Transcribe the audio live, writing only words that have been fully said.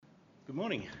Good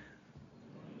morning.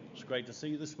 It's great to see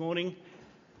you this morning.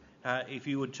 If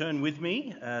you would turn with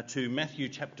me to Matthew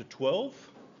chapter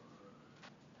 12,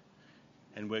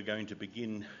 and we're going to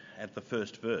begin at the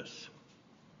first verse.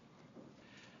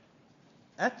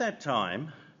 At that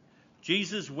time,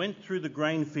 Jesus went through the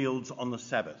grain fields on the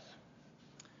Sabbath,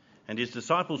 and his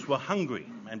disciples were hungry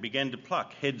and began to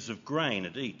pluck heads of grain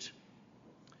and eat.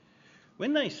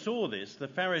 When they saw this, the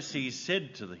Pharisees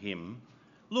said to him,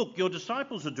 "Look, your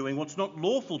disciples are doing what's not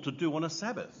lawful to do on a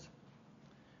Sabbath."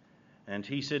 And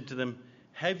he said to them,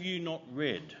 "Have you not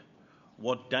read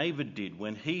what David did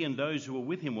when he and those who were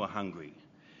with him were hungry?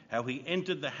 How he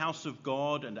entered the house of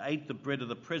God and ate the bread of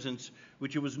the presence,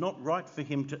 which it was not right for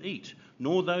him to eat,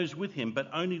 nor those with him, but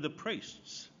only the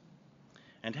priests.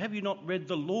 And have you not read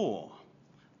the law,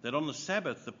 that on the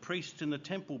Sabbath the priests in the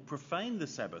temple profane the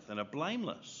Sabbath and are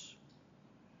blameless?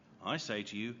 I say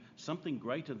to you, something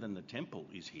greater than the temple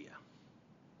is here.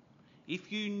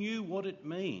 If you knew what it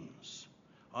means,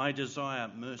 'I desire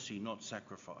mercy, not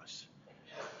sacrifice,'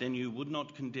 then you would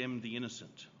not condemn the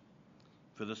innocent.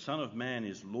 For the Son of Man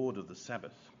is Lord of the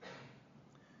Sabbath."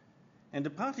 And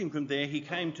departing from there, he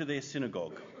came to their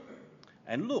synagogue.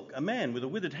 And look, a man with a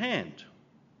withered hand.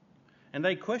 And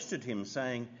they questioned him,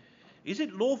 saying, "Is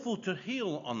it lawful to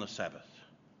heal on the Sabbath?"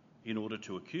 in order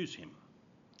to accuse him.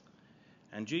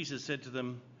 And Jesus said to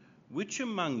them, "Which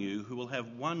among you who will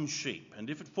have one sheep, and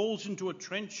if it falls into a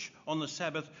trench on the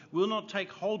Sabbath, will not take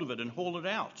hold of it and haul it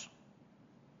out?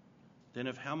 Then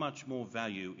of how much more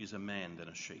value is a man than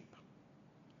a sheep?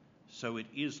 So it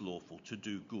is lawful to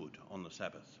do good on the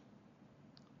Sabbath."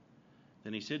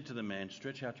 Then he said to the man,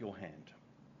 "Stretch out your hand."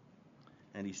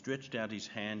 And he stretched out his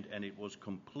hand, and it was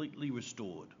completely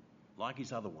restored, like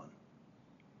his other one.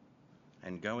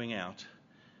 And going out,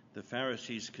 the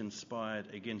Pharisees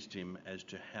conspired against him as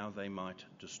to how they might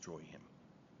destroy him.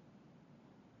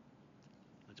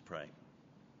 Let's pray.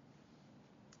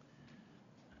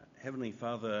 Heavenly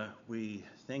Father, we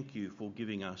thank you for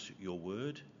giving us your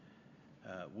word.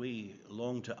 We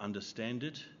long to understand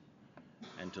it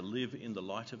and to live in the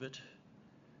light of it.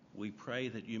 We pray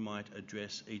that you might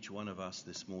address each one of us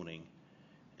this morning,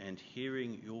 and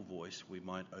hearing your voice, we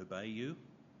might obey you,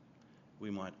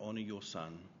 we might honour your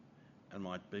Son, and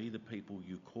might be the people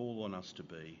you call on us to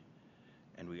be,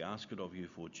 and we ask it of you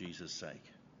for Jesus' sake.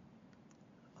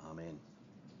 Amen.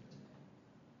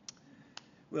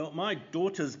 Well, my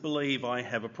daughters believe I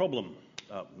have a problem,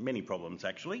 many problems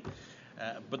actually,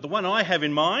 but the one I have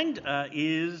in mind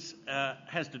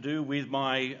has to do with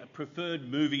my preferred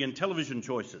movie and television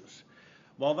choices.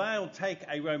 While they'll take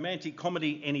a romantic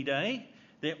comedy any day,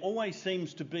 there always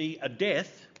seems to be a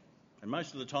death, and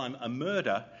most of the time a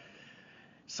murder,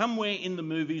 somewhere in the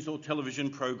movies or television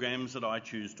programs that I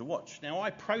choose to watch. Now,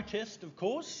 I protest, of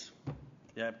course.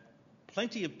 There are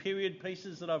plenty of period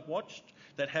pieces that I've watched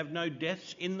that have no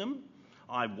deaths in them.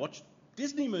 I watched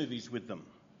Disney movies with them.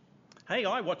 Hey,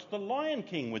 I watched The Lion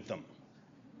King with them.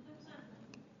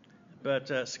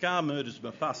 But Scar murders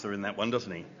Mufasa in that one,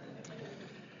 doesn't he?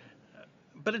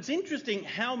 But it's interesting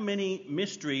how many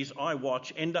mysteries I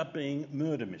watch end up being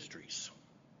murder mysteries.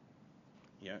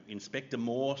 You know, Inspector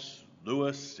Morse,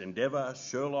 Lewis, Endeavour,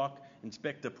 Sherlock,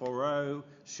 Inspector Poirot,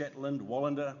 Shetland,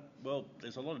 Wallander. Well,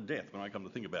 there's a lot of death when I come to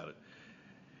think about it.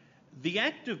 The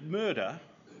act of murder,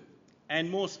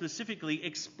 and more specifically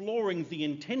exploring the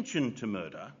intention to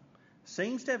murder,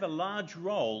 seems to have a large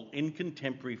role in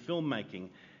contemporary filmmaking.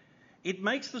 It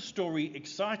makes the story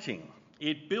exciting,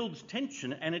 it builds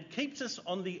tension, and it keeps us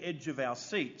on the edge of our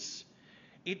seats.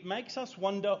 It makes us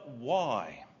wonder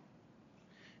why.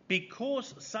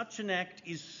 Because such an act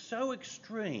is so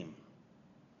extreme,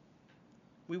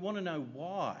 we want to know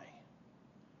why.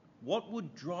 What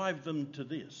would drive them to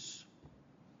this?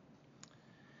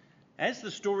 As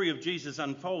the story of Jesus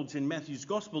unfolds in Matthew's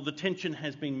Gospel, the tension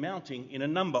has been mounting in a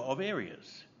number of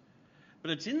areas.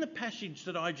 But it's in the passage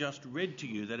that I just read to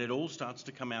you that it all starts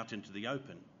to come out into the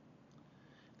open.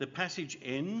 The passage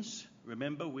ends,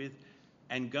 remember, with,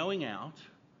 "And going out,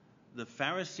 the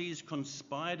Pharisees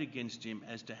conspired against him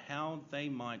as to how they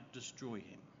might destroy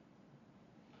him."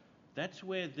 That's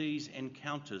where these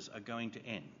encounters are going to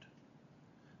end.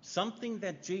 Something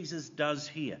that Jesus does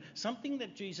here, something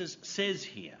that Jesus says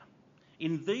here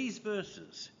in these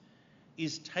verses,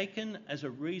 is taken as a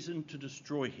reason to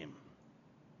destroy him,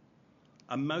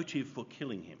 a motive for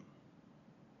killing him.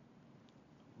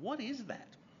 What is that?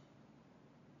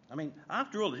 I mean,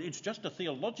 after all, it's just a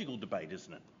theological debate,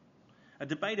 isn't it? A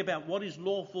debate about what is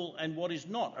lawful and what is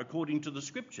not according to the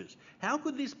scriptures. How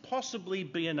could this possibly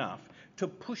be enough to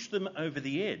push them over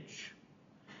the edge?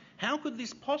 How could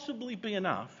this possibly be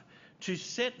enough to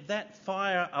set that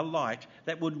fire alight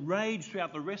that would rage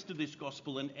throughout the rest of this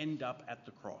gospel and end up at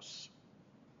the cross.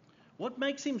 What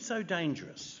makes him so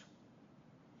dangerous?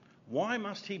 Why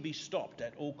must he be stopped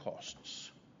at all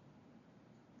costs?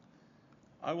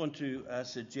 I want to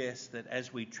suggest that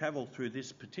as we travel through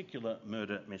this particular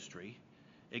murder mystery,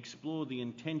 explore the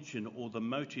intention or the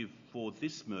motive for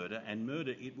this murder, and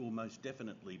murder it will most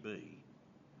definitely be,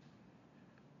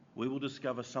 we will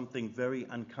discover something very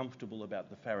uncomfortable about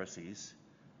the Pharisees,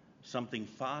 something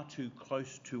far too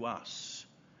close to us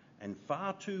and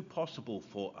far too possible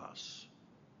for us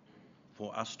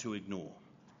to ignore.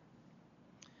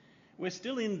 We're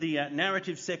still in the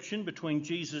narrative section between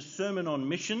Jesus' Sermon on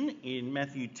Mission in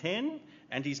Matthew 10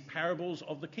 and his parables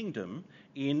of the kingdom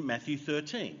in Matthew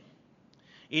 13.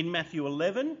 In Matthew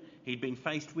 11, he'd been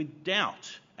faced with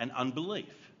doubt and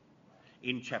unbelief.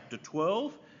 In chapter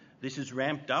 12, this is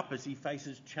ramped up as he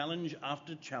faces challenge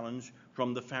after challenge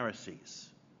from the Pharisees.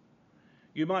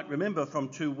 You might remember from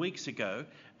 2 weeks ago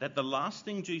that the last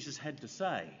thing Jesus had to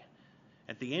say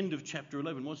at the end of chapter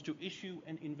 11 was to issue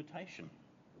an invitation.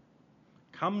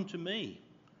 Come to me,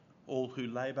 all who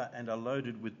labour and are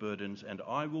loaded with burdens, and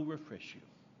I will refresh you.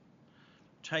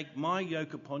 Take my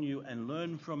yoke upon you and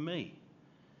learn from me,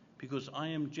 because I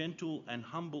am gentle and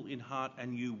humble in heart,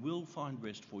 and you will find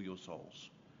rest for your souls.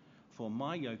 For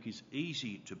my yoke is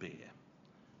easy to bear,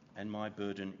 and my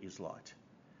burden is light.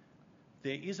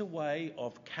 There is a way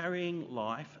of carrying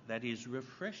life that is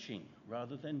refreshing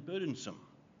rather than burdensome.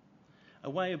 A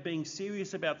way of being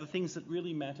serious about the things that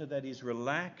really matter that is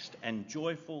relaxed and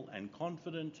joyful and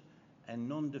confident and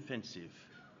non-defensive.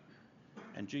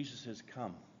 And Jesus has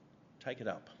come. Take it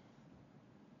up.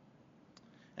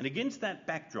 And against that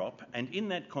backdrop and in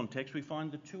that context, we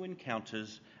find the two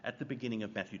encounters at the beginning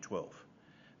of Matthew 12.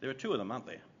 There are two of them, aren't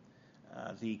there?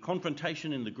 The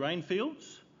confrontation in the grain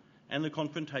fields and the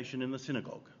confrontation in the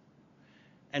synagogue.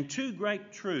 And two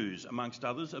great truths, amongst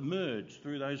others, emerge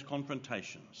through those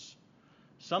confrontations.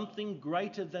 Something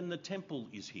greater than the temple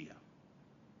is here,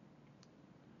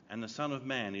 and the Son of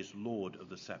Man is Lord of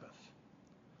the Sabbath.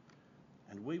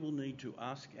 And we will need to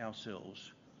ask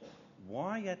ourselves,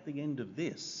 why at the end of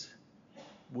this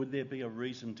would there be a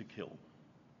reason to kill?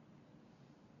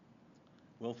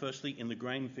 Well, firstly, in the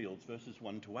grain fields, verses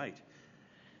 1 to 8.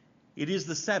 It is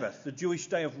the Sabbath, the Jewish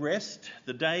day of rest,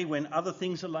 the day when other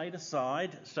things are laid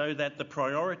aside, so that the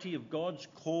priority of God's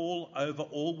call over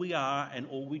all we are and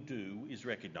all we do is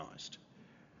recognised.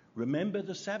 Remember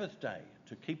the Sabbath day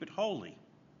to keep it holy,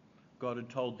 God had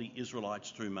told the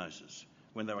Israelites through Moses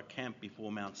when they were camped before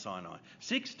Mount Sinai.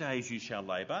 6 days you shall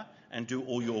labour and do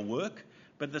all your work,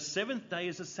 but the seventh day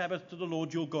is a Sabbath to the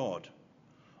Lord your God.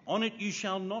 On it you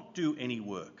shall not do any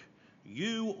work.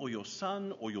 You or your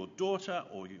son or your daughter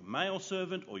or your male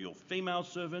servant or your female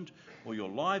servant or your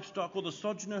livestock or the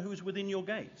sojourner who is within your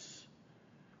gates.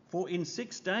 For in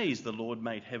 6 days the Lord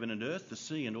made heaven and earth, the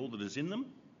sea and all that is in them,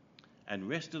 and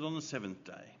rested on the seventh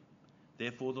day.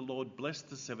 Therefore the Lord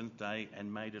blessed the seventh day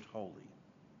and made it holy.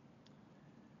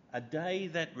 A day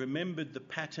that remembered the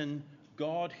pattern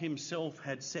God himself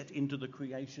had set into the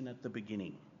creation at the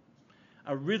beginning.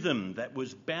 A rhythm that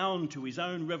was bound to his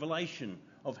own revelation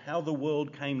of how the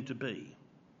world came to be.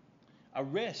 A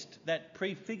rest that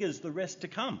prefigures the rest to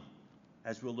come,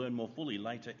 as we'll learn more fully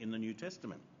later in the New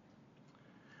Testament.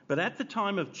 But at the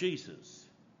time of Jesus,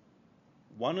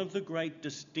 one of the great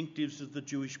distinctives of the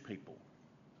Jewish people,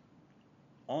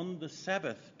 on the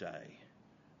Sabbath day,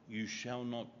 you shall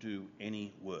not do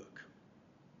any work.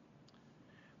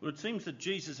 Well, it seems that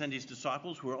Jesus and his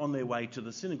disciples were on their way to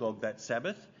the synagogue that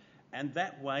Sabbath, and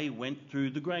that way went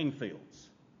through the grain fields.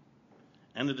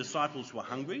 And the disciples were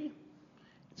hungry.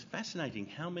 It's fascinating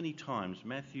how many times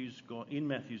in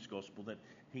Matthew's Gospel that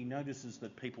he notices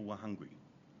that people were hungry.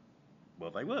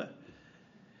 Well, they were.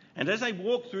 And as they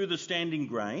walked through the standing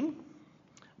grain,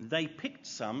 they picked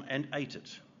some and ate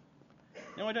it.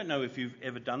 Now, I don't know if you've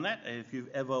ever done that, if you've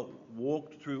ever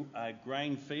walked through a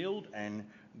grain field and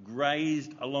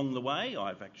grazed along the way.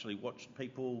 I've actually watched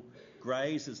people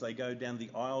graze as they go down the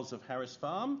aisles of Harris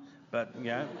Farm, but,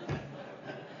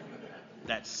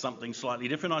 that's something slightly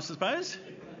different, I suppose.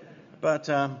 But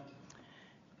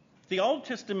the Old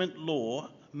Testament law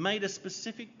made a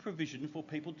specific provision for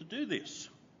people to do this.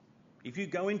 If you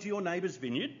go into your neighbour's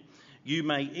vineyard, you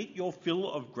may eat your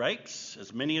fill of grapes,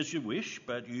 as many as you wish,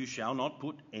 but you shall not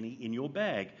put any in your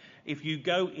bag. If you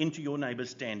go into your neighbour's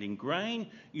standing grain,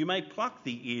 you may pluck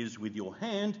the ears with your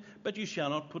hand, but you shall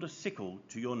not put a sickle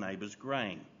to your neighbour's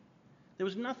grain. There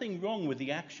was nothing wrong with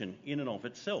the action in and of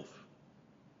itself.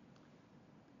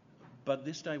 But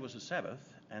this day was a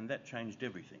Sabbath, and that changed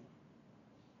everything.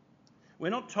 We're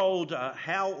not told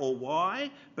how or why,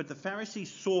 but the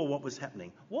Pharisees saw what was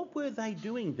happening. What were they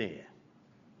doing there?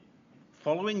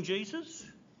 Following Jesus?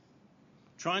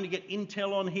 Trying to get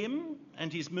intel on him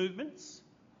and his movements?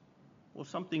 Or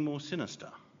something more sinister?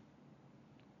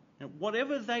 Now,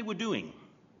 whatever they were doing,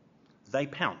 they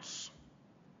pounce.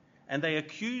 And they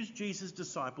accuse Jesus'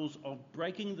 disciples of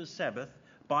breaking the Sabbath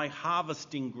by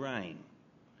harvesting grain.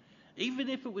 Even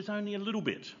if it was only a little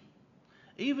bit.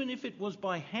 Even if it was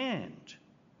by hand,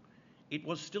 it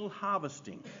was still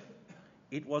harvesting.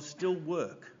 It was still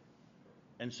work.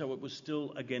 And so it was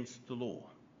still against the law.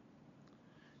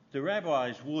 The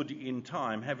rabbis would, in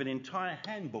time, have an entire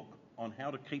handbook on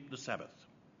how to keep the Sabbath.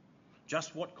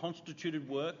 Just what constituted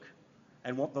work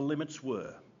and what the limits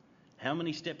were. How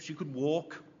many steps you could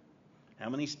walk, how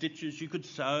many stitches you could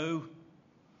sew,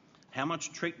 how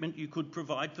much treatment you could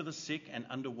provide for the sick and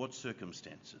under what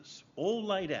circumstances. All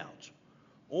laid out,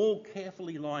 all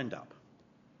carefully lined up.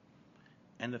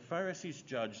 And the Pharisees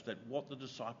judged that what the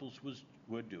disciples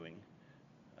were doing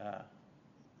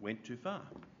went too far.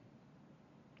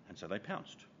 And so they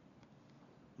pounced.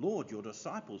 Lord, your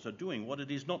disciples are doing what it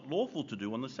is not lawful to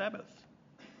do on the Sabbath.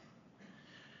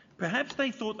 Perhaps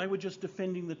they thought they were just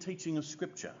defending the teaching of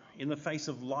Scripture in the face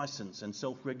of license and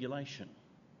self-regulation.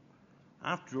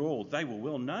 After all, they were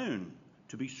well known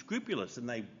to be scrupulous and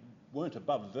they weren't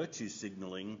above virtue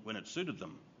signalling when it suited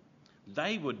them.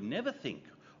 They would never think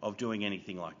of doing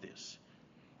anything like this.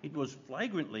 It was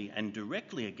flagrantly and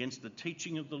directly against the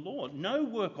teaching of the law. No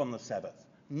work on the Sabbath.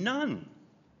 None.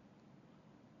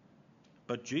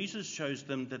 But Jesus shows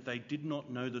them that they did not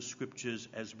know the Scriptures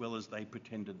as well as they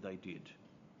pretended they did.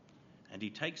 And he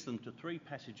takes them to 3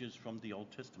 passages from the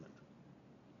Old Testament.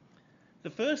 The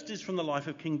first is from the life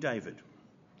of King David.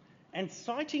 And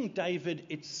citing David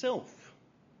itself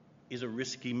is a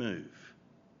risky move.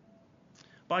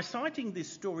 By citing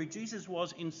this story, Jesus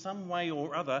was in some way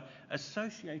or other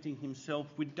associating himself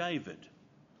with David,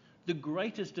 the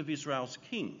greatest of Israel's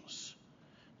kings,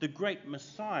 the great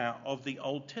Messiah of the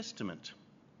Old Testament.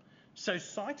 So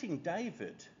citing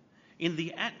David in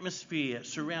the atmosphere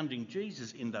surrounding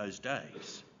Jesus in those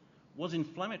days was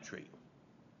inflammatory.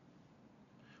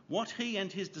 What he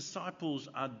and his disciples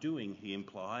are doing, he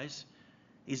implies,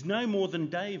 is no more than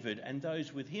David and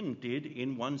those with him did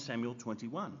in 1 Samuel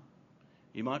 21.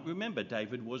 You might remember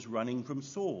David was running from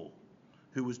Saul,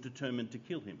 who was determined to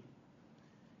kill him.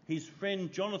 His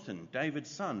friend Jonathan,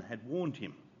 David's son, had warned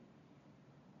him.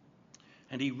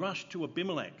 And he rushed to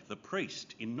Abimelech, the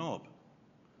priest, in Nob.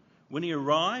 When he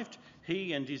arrived,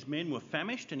 he and his men were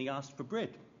famished and he asked for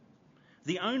bread.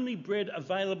 The only bread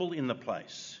available in the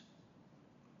place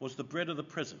was the bread of the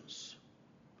presence.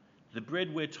 The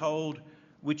bread, we're told,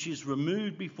 which is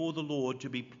removed before the Lord to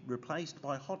be replaced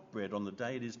by hot bread on the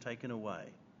day it is taken away.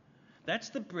 That's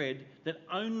the bread that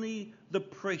only the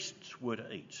priests were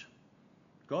to eat.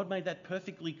 God made that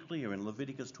perfectly clear in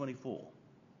Leviticus 24.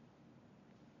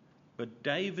 But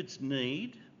David's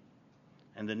need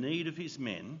and the need of his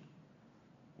men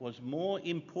was more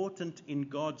important in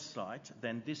God's sight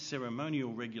than this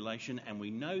ceremonial regulation, and we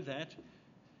know that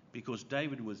because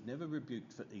David was never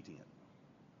rebuked for eating it.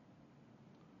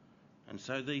 And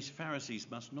so these Pharisees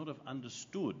must not have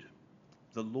understood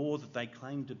the law that they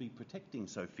claimed to be protecting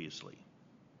so fiercely.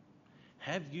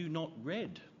 Have you not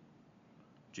read?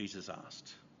 Jesus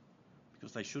asked,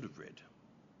 because they should have read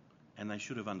and they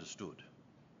should have understood,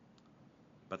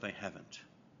 but they haven't.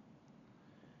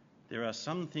 There are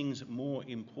some things more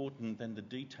important than the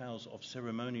details of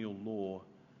ceremonial law,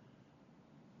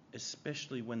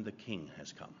 especially when the king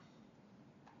has come.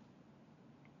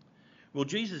 Well,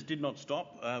 Jesus did not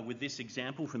stop with this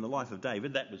example from the life of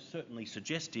David. That was certainly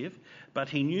suggestive, but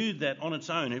he knew that on its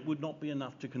own it would not be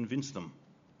enough to convince them.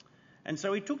 And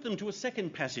so he took them to a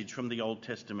second passage from the Old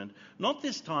Testament, not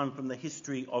this time from the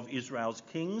history of Israel's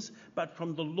kings, but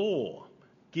from the law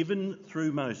given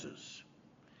through Moses.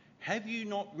 Have you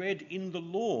not read in the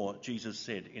law, Jesus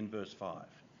said in verse 5,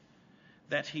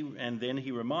 and then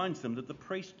he reminds them that the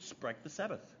priests break the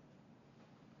Sabbath.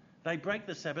 They break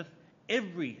the Sabbath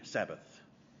every Sabbath.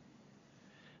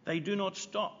 They do not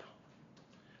stop.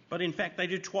 But in fact, they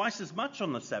do twice as much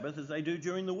on the Sabbath as they do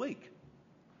during the week.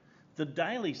 The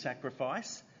daily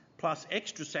sacrifice plus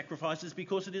extra sacrifices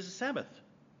because it is a Sabbath.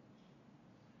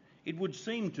 It would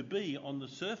seem to be, on the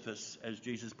surface, as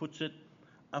Jesus puts it,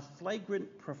 a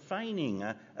flagrant profaning,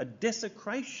 a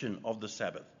desecration of the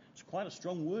Sabbath. It's quite a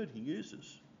strong word he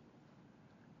uses.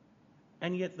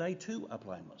 And yet they too are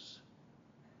blameless.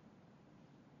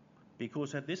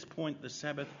 Because at this point, the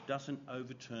Sabbath doesn't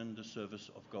overturn the service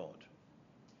of God.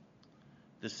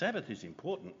 The Sabbath is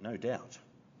important, no doubt.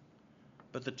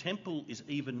 But the temple is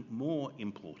even more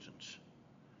important.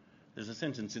 There's a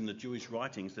sentence in the Jewish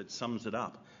writings that sums it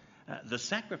up. The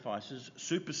sacrifices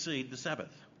supersede the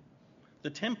Sabbath. The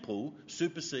temple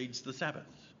supersedes the Sabbath.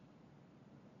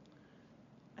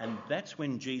 And that's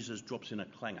when Jesus drops in a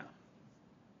clanger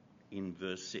in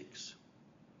verse 6.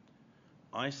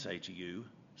 I say to you,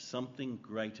 something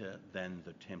greater than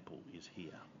the temple is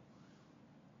here.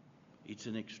 It's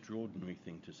an extraordinary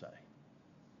thing to say.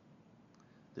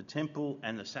 The temple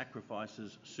and the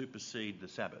sacrifices supersede the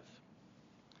Sabbath.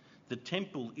 The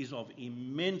temple is of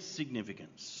immense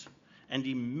significance and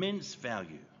immense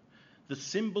value, the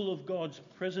symbol of God's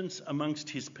presence amongst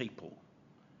his people.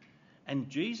 And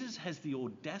Jesus has the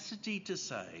audacity to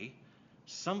say,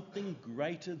 something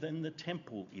greater than the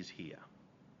temple is here.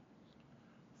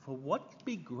 For what could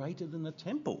be greater than the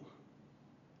temple?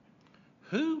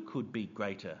 Who could be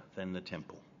greater than the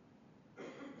temple?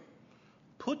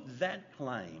 Put that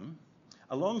claim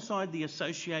alongside the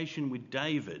association with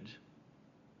David,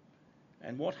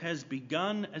 and what has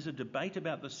begun as a debate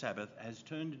about the Sabbath has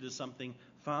turned into something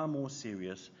far more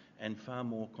serious and far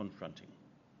more confronting.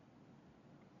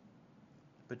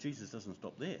 But Jesus doesn't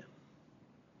stop there.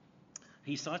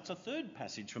 He cites a third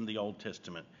passage from the Old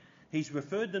Testament. He's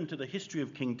referred them to the history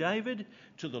of King David,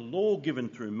 to the law given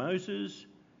through Moses,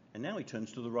 and now he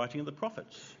turns to the writing of the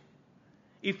prophets.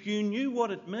 If you knew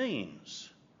what it means,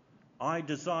 I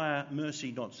desire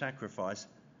mercy, not sacrifice,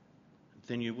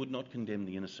 then you would not condemn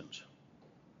the innocent.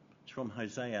 It's from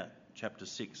Hosea chapter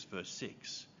 6, verse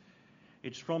 6.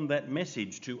 It's from that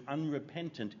message to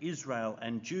unrepentant Israel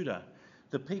and Judah,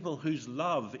 the people whose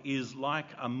love is like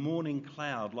a morning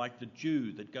cloud, like the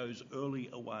dew that goes early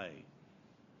away.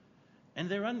 And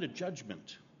they're under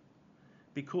judgment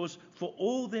because for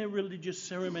all their religious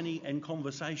ceremony and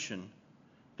conversation,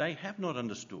 they have not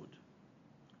understood.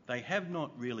 They have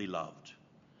not really loved.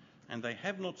 And they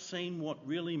have not seen what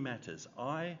really matters.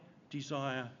 I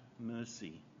desire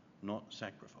mercy, not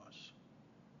sacrifice.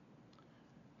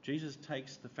 Jesus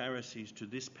takes the Pharisees to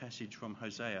this passage from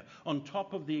Hosea on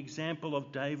top of the example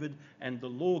of David and the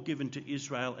law given to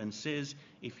Israel and says,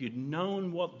 if you'd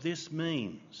known what this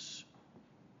means,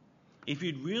 if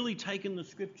you'd really taken the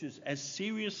scriptures as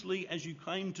seriously as you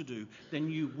claim to do, then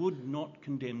you would not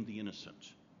condemn the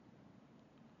innocent.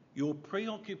 Your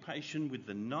preoccupation with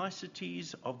the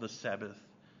niceties of the Sabbath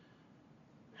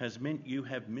has meant you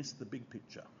have missed the big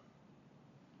picture,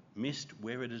 missed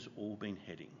where it has all been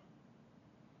heading.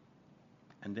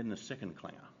 And then the second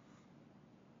clanger.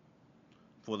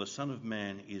 For the Son of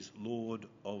Man is Lord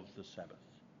of the Sabbath.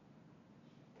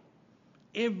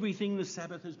 Everything the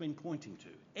Sabbath has been pointing to,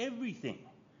 everything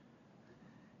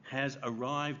has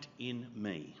arrived in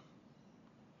me.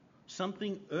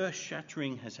 Something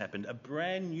earth-shattering has happened. A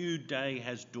brand new day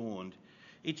has dawned.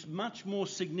 It's much more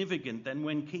significant than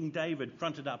when King David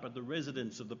fronted up at the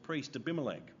residence of the priest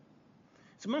Abimelech.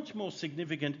 It's much more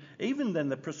significant even than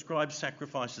the prescribed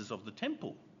sacrifices of the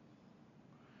temple.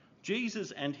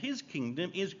 Jesus and his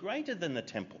kingdom is greater than the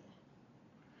temple,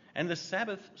 and the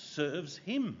Sabbath serves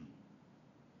him.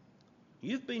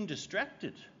 You've been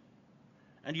distracted,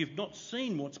 and you've not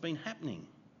seen what's been happening.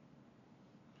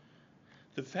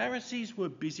 The Pharisees were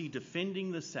busy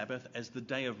defending the Sabbath as the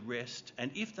day of rest, and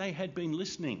if they had been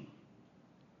listening,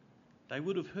 they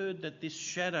would have heard that this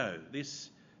shadow, this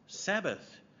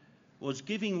Sabbath, was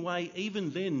giving way even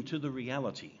then to the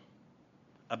reality,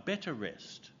 a better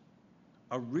rest,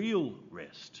 a real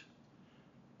rest.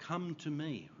 Come to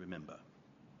me, remember.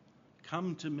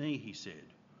 Come to me, he said,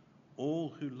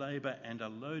 all who labour and are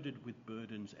loaded with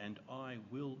burdens, and I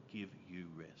will give you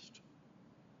rest.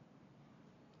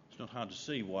 It's not hard to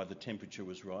see why the temperature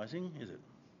was rising, is it?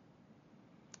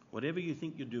 Whatever you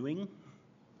think you're doing,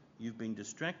 you've been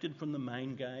distracted from the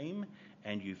main game,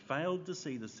 and you failed to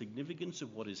see the significance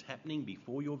of what is happening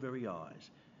before your very eyes,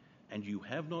 and you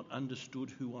have not understood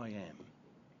who I am.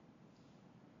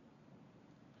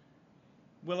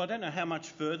 Well, I don't know how much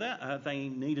further they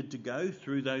needed to go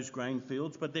through those grain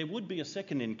fields, but there would be a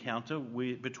second encounter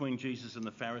between Jesus and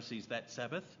the Pharisees that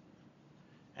Sabbath,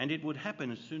 and it would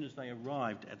happen as soon as they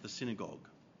arrived at the synagogue.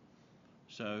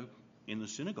 So, in the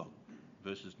synagogue,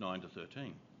 verses 9 to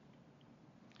 13.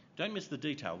 Don't miss the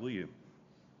detail, will you?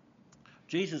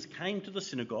 Jesus came to the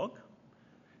synagogue,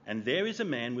 and there is a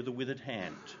man with a withered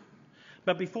hand.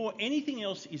 But before anything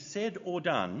else is said or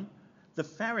done, the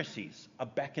Pharisees are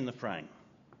back in the frame.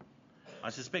 I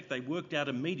suspect they worked out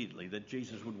immediately that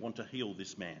Jesus would want to heal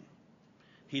this man.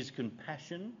 His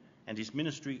compassion and his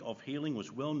ministry of healing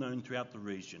was well known throughout the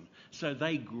region, so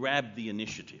they grabbed the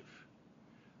initiative.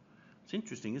 It's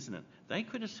interesting, isn't it? They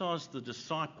criticised the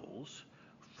disciples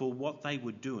for what they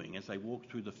were doing as they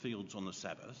walked through the fields on the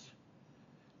Sabbath,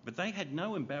 but they had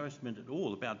no embarrassment at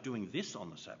all about doing this on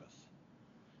the Sabbath,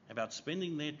 about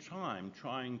spending their time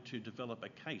trying to develop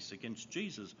a case against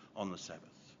Jesus on the Sabbath.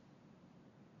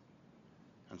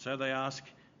 And so they ask,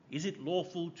 is it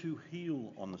lawful to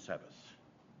heal on the Sabbath?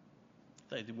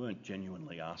 They weren't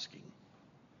genuinely asking.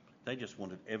 They just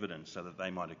wanted evidence so that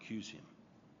they might accuse him.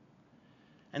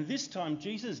 And this time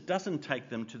Jesus doesn't take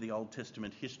them to the Old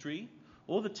Testament history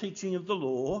or the teaching of the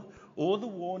law or the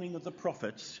warning of the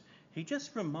prophets. He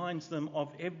just reminds them of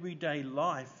everyday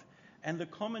life and the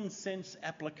common sense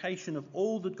application of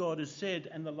all that God has said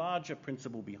and the larger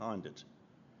principle behind it.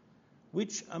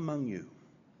 Which among you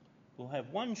will have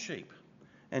one sheep,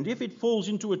 and if it falls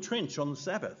into a trench on the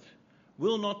Sabbath,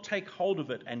 will not take hold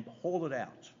of it and haul it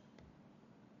out?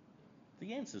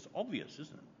 The answer's obvious,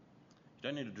 isn't it? You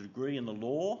don't need a degree in the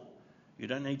law. You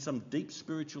don't need some deep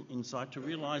spiritual insight to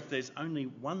realise there's only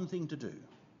one thing to do.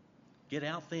 Get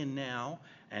out there now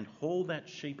and haul that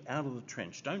sheep out of the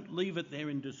trench. Don't leave it there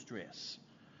in distress,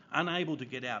 unable to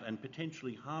get out and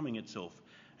potentially harming itself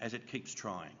as it keeps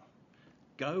trying.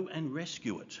 Go and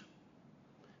rescue it.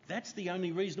 That's the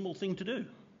only reasonable thing to do.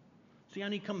 It's the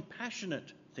only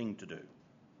compassionate thing to do.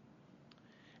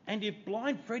 And if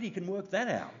blind Freddy can work that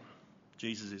out,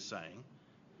 Jesus is saying,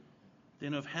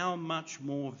 then of how much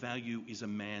more value is a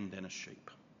man than a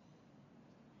sheep?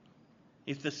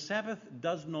 If the Sabbath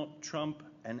does not trump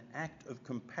an act of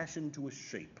compassion to a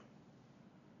sheep,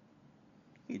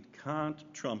 it can't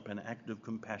trump an act of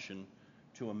compassion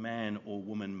to a man or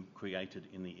woman created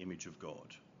in the image of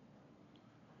God.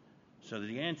 So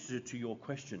the answer to your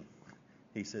question,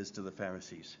 he says to the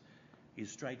Pharisees,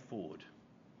 is straightforward.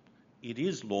 It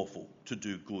is lawful to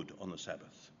do good on the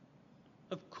Sabbath.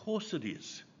 Of course it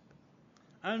is.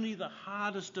 Only the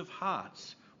hardest of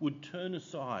hearts would turn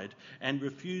aside and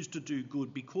refuse to do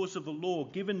good because of the law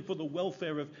given for the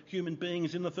welfare of human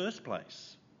beings in the first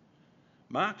place.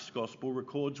 Mark's Gospel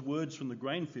records words from the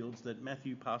grain fields that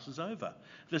Matthew passes over.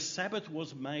 The Sabbath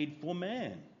was made for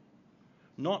man,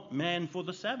 not man for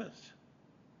the Sabbath.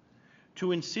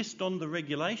 To insist on the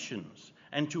regulations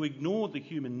and to ignore the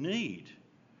human need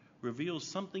reveals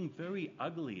something very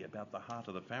ugly about the heart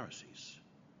of the Pharisees.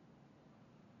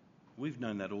 We've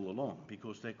known that all along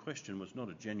because their question was not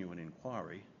a genuine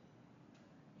inquiry.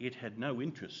 It had no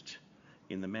interest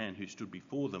in the man who stood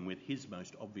before them with his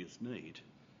most obvious need.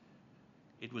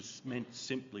 It was meant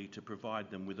simply to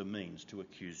provide them with a means to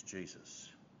accuse Jesus.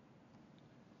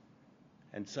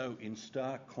 And so, in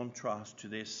stark contrast to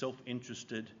their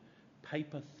self-interested,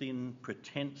 paper-thin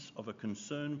pretense of a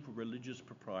concern for religious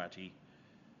propriety,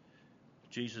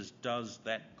 Jesus does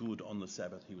that good on the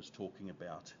Sabbath he was talking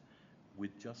about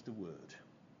with just a word.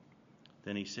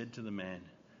 Then he said to the man,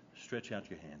 "Stretch out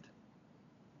your hand."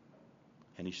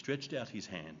 And he stretched out his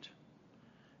hand,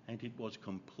 and it was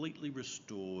completely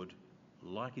restored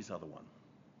like his other one.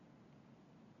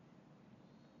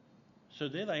 So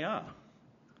there they are,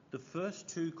 the first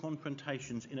two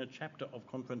confrontations in a chapter of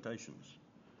confrontations.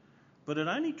 But it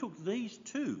only took these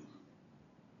two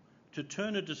to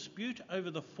turn a dispute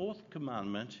over the fourth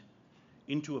commandment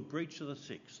into a breach of the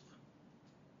sixth.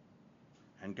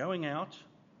 And going out,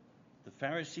 the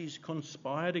Pharisees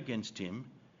conspired against him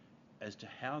as to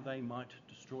how they might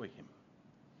destroy him.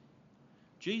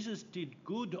 Jesus did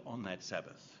good on that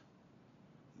Sabbath.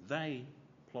 They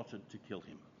plotted to kill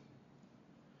him.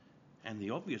 And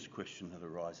the obvious question that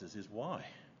arises is why?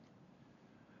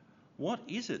 What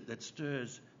is it that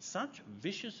stirs such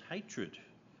vicious hatred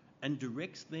and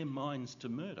directs their minds to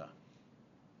murder?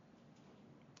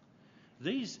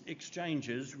 These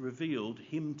exchanges revealed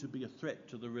him to be a threat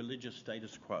to the religious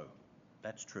status quo.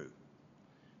 That's true.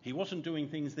 He wasn't doing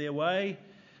things their way.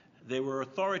 There were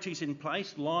authorities in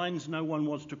place, lines no one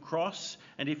was to cross,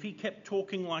 and if he kept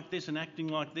talking like this and acting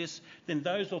like this, then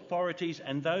those authorities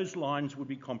and those lines would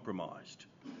be compromised.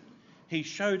 He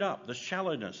showed up the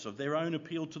shallowness of their own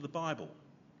appeal to the Bible.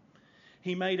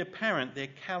 He made apparent their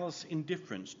callous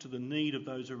indifference to the need of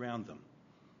those around them.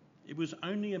 It was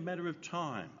only a matter of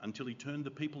time until he turned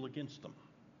the people against them.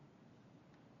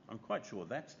 I'm quite sure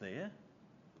that's there,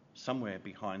 somewhere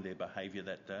behind their behaviour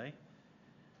that day.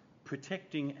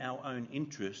 Protecting our own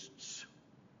interests,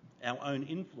 our own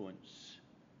influence,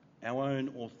 our own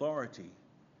authority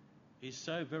is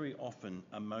so very often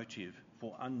a motive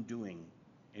for undoing,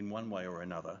 in one way or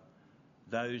another,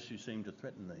 those who seem to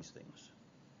threaten these things.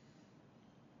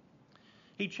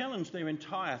 He challenged their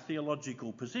entire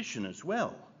theological position as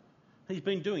well. He's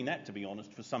been doing that, to be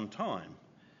honest, for some time.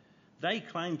 They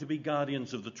claim to be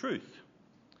guardians of the truth,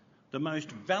 the most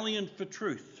valiant for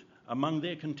truth among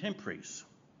their contemporaries.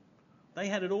 They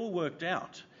had it all worked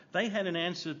out. They had an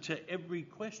answer to every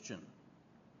question.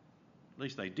 At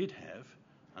least they did have,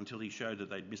 until he showed that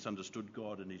they'd misunderstood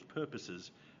God and his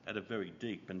purposes at a very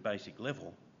deep and basic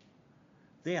level.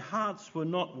 Their hearts were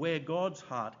not where God's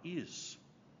heart is.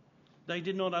 They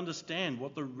did not understand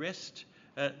what the rest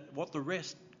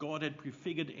God had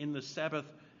prefigured in the Sabbath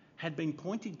had been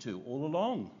pointing to all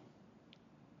along.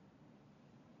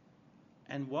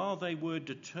 And while they were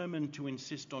determined to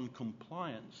insist on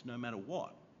compliance no matter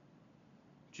what,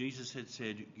 Jesus had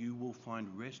said, "You will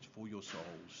find rest for your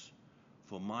souls,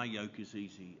 for my yoke is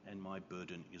easy and my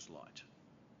burden is light."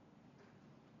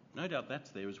 No doubt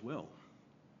that's there as well.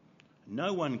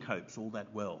 No one copes all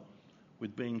that well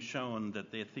with being shown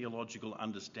that their theological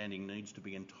understanding needs to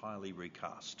be entirely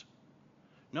recast.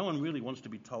 No one really wants to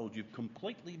be told you've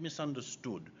completely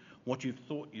misunderstood what you've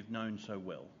thought you've known so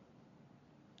well.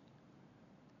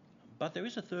 But there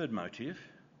is a third motive,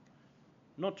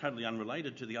 not totally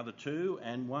unrelated to the other two,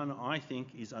 and one I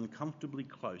think is uncomfortably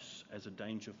close as a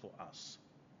danger for us.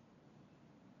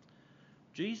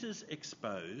 Jesus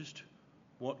exposed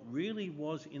what really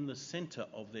was in the centre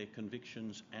of their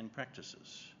convictions and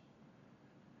practices.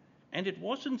 And it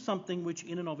wasn't something which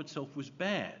in and of itself was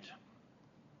bad.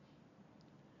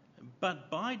 But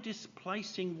by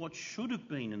displacing what should have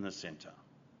been in the centre,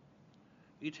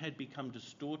 it had become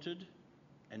distorted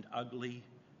and ugly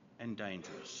and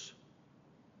dangerous.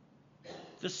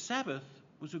 The Sabbath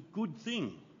was a good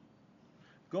thing.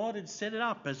 God had set it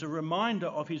up as a reminder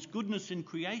of his goodness in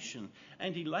creation,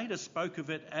 and he later spoke of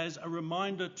it as a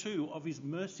reminder too of his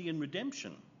mercy and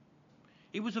redemption.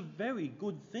 It was a very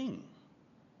good thing.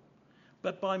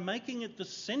 But by making it the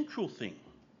central thing,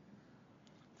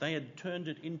 they had turned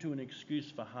it into an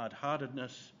excuse for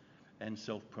hard-heartedness and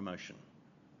self-promotion.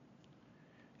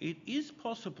 It is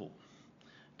possible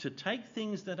to take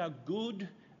things that are good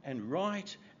and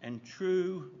right and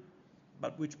true,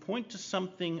 but which point to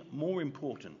something more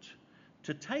important,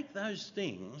 to take those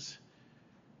things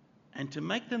and to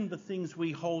make them the things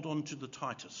we hold on to the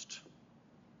tightest,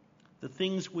 the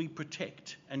things we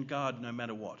protect and guard no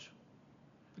matter what.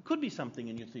 It could be something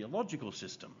in your theological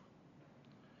system,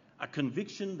 a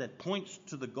conviction that points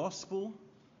to the gospel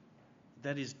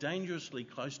that is dangerously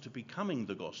close to becoming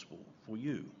the gospel for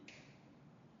you.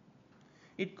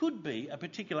 It could be a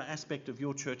particular aspect of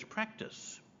your church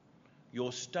practice,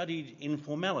 your studied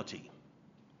informality,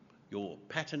 your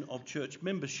pattern of church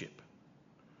membership,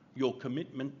 your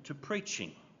commitment to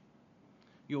preaching,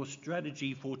 your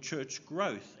strategy for church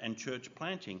growth and church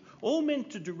planting, all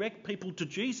meant to direct people to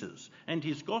Jesus and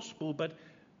his gospel, but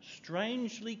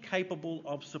strangely capable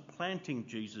of supplanting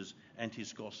Jesus and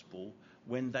his gospel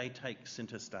when they take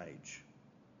centre stage.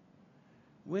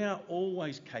 We are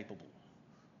always capable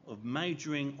of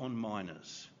majoring on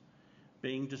minors,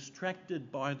 being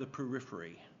distracted by the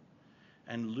periphery,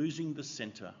 and losing the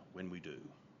centre when we do.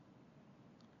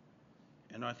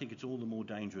 And I think it's all the more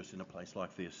dangerous in a place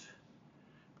like this,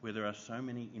 where there are so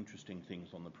many interesting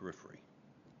things on the periphery.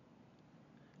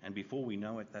 And before we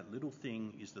know it, that little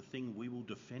thing is the thing we will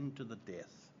defend to the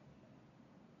death.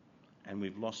 And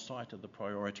we've lost sight of the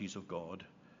priorities of God,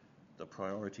 the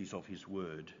priorities of his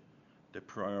word, the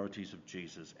priorities of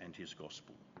Jesus and his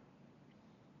gospel.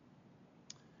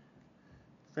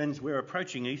 Friends, we're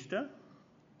approaching Easter.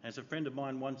 As a friend of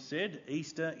mine once said,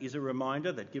 Easter is a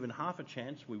reminder that given half a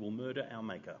chance, we will murder our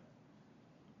Maker.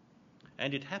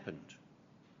 And it happened.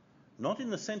 Not in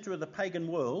the centre of the pagan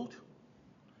world,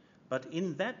 but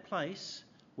in that place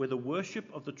where the worship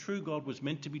of the true God was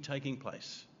meant to be taking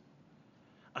place.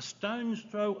 A stone's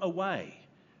throw away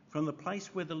from the place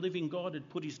where the living God had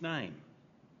put his name,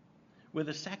 where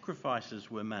the sacrifices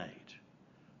were made,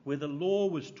 where the law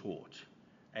was taught,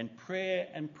 and prayer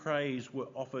and praise were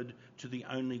offered to the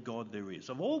only God there is.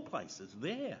 Of all places,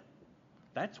 there.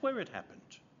 That's where it happened.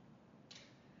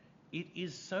 It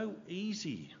is so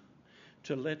easy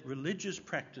to let religious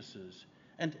practices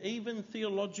and even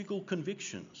theological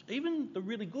convictions, even the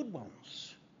really good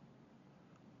ones,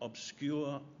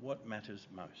 obscure what matters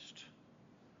most.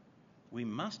 We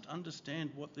must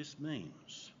understand what this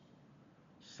means.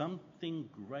 Something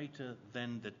greater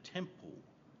than the temple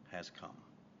has come,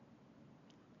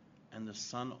 and the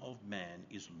Son of Man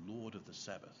is Lord of the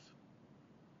Sabbath.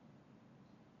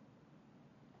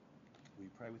 Will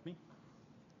you pray with me?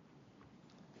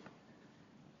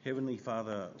 Heavenly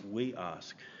Father, we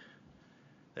ask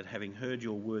that having heard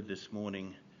your word this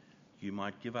morning, you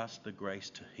might give us the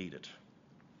grace to heed it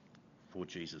for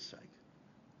Jesus' sake.